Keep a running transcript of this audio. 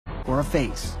or a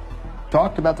face.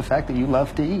 Talked about the fact that you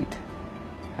love to eat.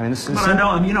 I mean, this is. But I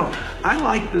know, you know, I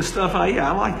like the stuff I eat.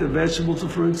 I like the vegetables, the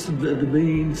fruits, the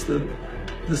beans, the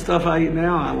stuff I eat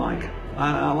now. I like.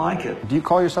 I like it. Do you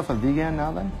call yourself a vegan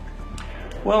now then?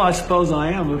 Well, I suppose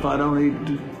I am if I don't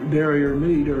eat dairy or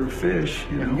meat or fish.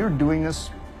 You know. You're doing this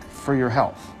for your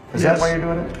health. Is Yes, that why you're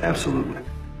doing it? Absolutely.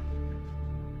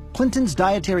 Clinton's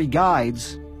dietary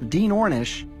guides, Dean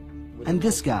Ornish, and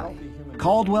this guy,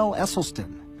 Caldwell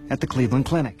Esselstyn, at the Cleveland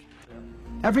Clinic.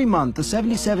 Every month, the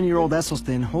 77-year-old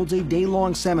Esselstyn holds a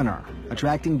day-long seminar,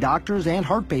 attracting doctors and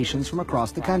heart patients from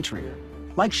across the country,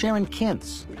 like Sharon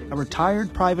Kintz, a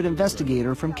retired private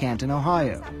investigator from Canton,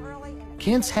 Ohio.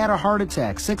 Kintz had a heart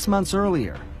attack 6 months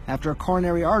earlier after a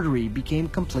coronary artery became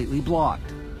completely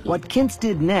blocked. What Kintz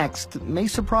did next may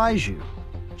surprise you.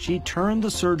 She turned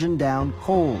the surgeon down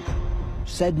cold,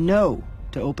 said no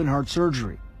to open heart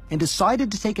surgery, and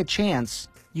decided to take a chance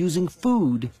using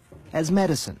food as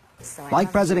medicine.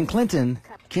 Like President Clinton,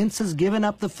 Kintz has given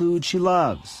up the food she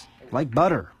loves, like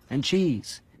butter and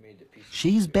cheese.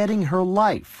 She's betting her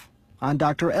life on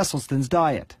Dr. Esselstyn's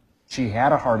diet. She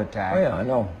had a heart attack. Oh, yeah, I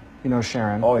know. You know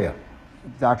Sharon. Oh, yeah.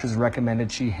 Doctors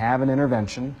recommended she have an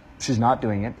intervention. She's not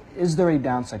doing it. Is there a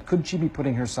downside? Could she be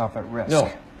putting herself at risk?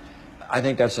 No. I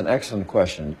think that's an excellent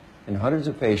question. In hundreds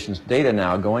of patients, data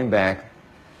now going back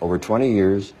over 20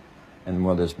 years, and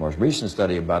this most recent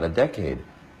study about a decade,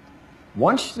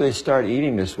 once they start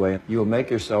eating this way, you'll make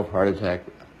yourself heart attack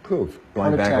proof.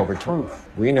 Going back over proof.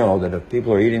 We know that if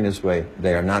people are eating this way,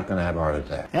 they are not going to have a heart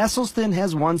attack. Esselstyn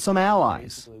has won some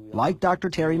allies, like Dr.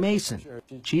 Terry Mason,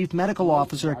 Chief Medical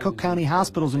Officer at Cook County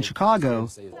Hospitals in Chicago,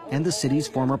 and the city's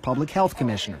former public health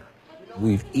commissioner.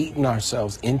 We've eaten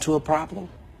ourselves into a problem,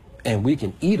 and we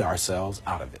can eat ourselves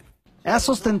out of it.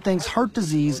 Esselstyn thinks heart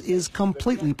disease is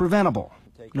completely preventable,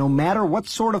 no matter what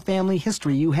sort of family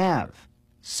history you have,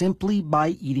 simply by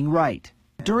eating right.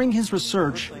 During his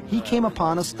research, he came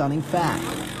upon a stunning fact.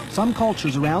 Some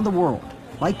cultures around the world,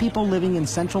 like people living in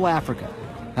Central Africa,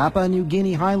 Papua New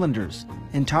Guinea Highlanders,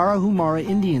 and Tarahumara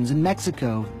Indians in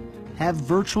Mexico, have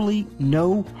virtually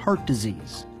no heart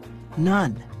disease.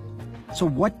 None. So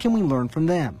what can we learn from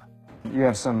them? You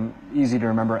have some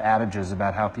easy-to-remember adages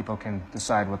about how people can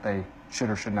decide what they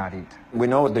should or should not eat. We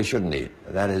know what they shouldn't eat.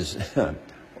 That is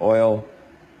oil,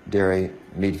 dairy,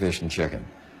 meat, fish, and chicken.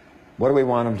 What do we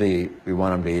want them to eat? We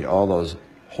want them to eat all those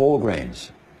whole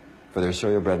grains for their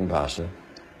cereal, bread, and pasta,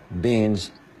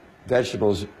 beans,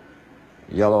 vegetables,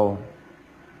 yellow,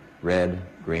 red,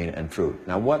 green, and fruit.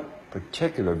 Now, what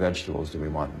particular vegetables do we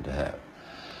want them to have?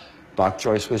 Bok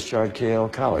choy, Swiss chard, kale,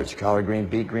 collards, collard green,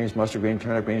 beet greens, mustard green,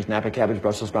 turnip greens, Napa cabbage,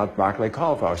 Brussels sprouts, broccoli,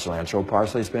 cauliflower, cilantro,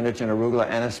 parsley, spinach, and arugula,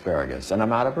 and asparagus. And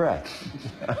I'm out of breath.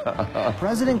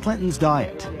 President Clinton's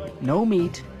diet, no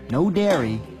meat, no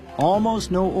dairy,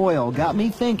 almost no oil, got me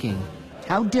thinking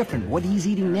how different what he's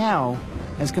eating now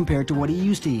as compared to what he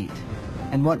used to eat,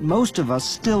 and what most of us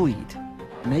still eat.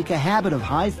 Make a habit of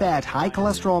high-fat,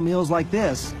 high-cholesterol meals like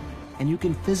this, and you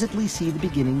can physically see the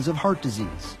beginnings of heart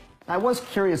disease. I was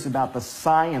curious about the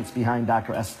science behind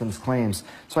Dr. Esselstyn's claims,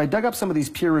 so I dug up some of these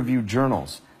peer-reviewed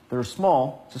journals. They're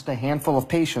small, just a handful of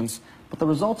patients, but the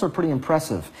results are pretty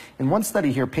impressive. In one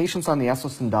study here, patients on the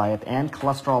Esselstyn diet and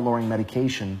cholesterol-lowering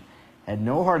medication had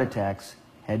no heart attacks,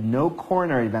 had no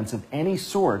coronary events of any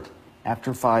sort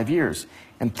after 5 years.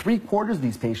 And 3/4 of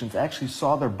these patients actually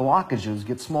saw their blockages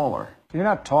get smaller. You're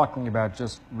not talking about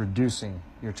just reducing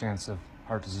your chance of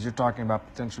heart disease. You're talking about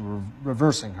potentially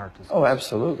reversing heart disease. Oh,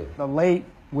 absolutely. The late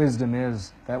wisdom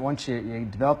is that once you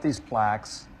develop these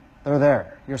plaques, they're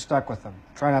there. You're stuck with them.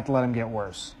 Try not to let them get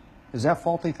worse. Is that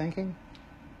faulty thinking?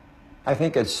 I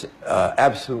think it's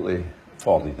absolutely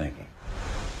faulty thinking.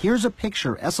 Here's a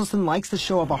picture Esselstyn likes to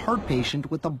show of a heart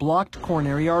patient with a blocked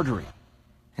coronary artery.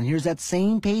 And here's that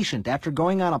same patient after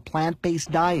going on a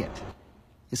plant-based diet.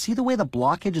 You see the way the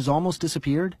blockage has almost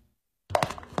disappeared?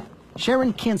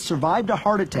 Sharon Kintz survived a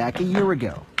heart attack a year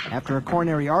ago after a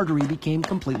coronary artery became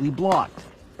completely blocked.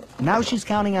 Now she's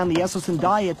counting on the Esselstyn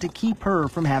diet to keep her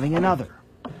from having another.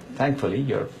 Thankfully,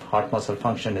 your heart muscle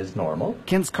function is normal.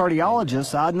 Kint's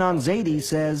cardiologist, Adnan Zaidi,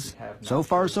 says, so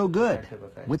far so good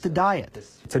with the diet.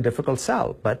 It's a difficult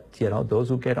sell, but those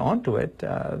who get onto it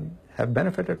have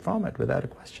benefited from it without a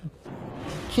question.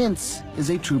 Kintz is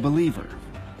a true believer.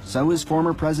 So is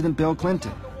former President Bill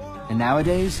Clinton. And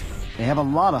nowadays, they have a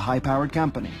lot of high-powered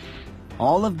company.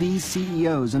 All of these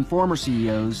CEOs and former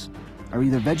CEOs are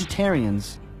either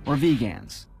vegetarians or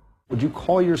vegans. Would you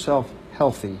call yourself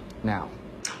healthy now?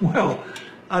 Well,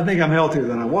 I think I'm healthier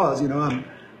than I was.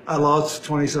 I lost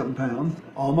 20-something pounds.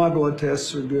 All my blood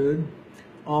tests are good.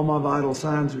 All my vital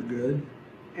signs are good.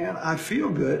 And I feel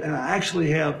good. And I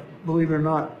actually have believe it or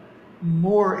not,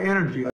 more energy.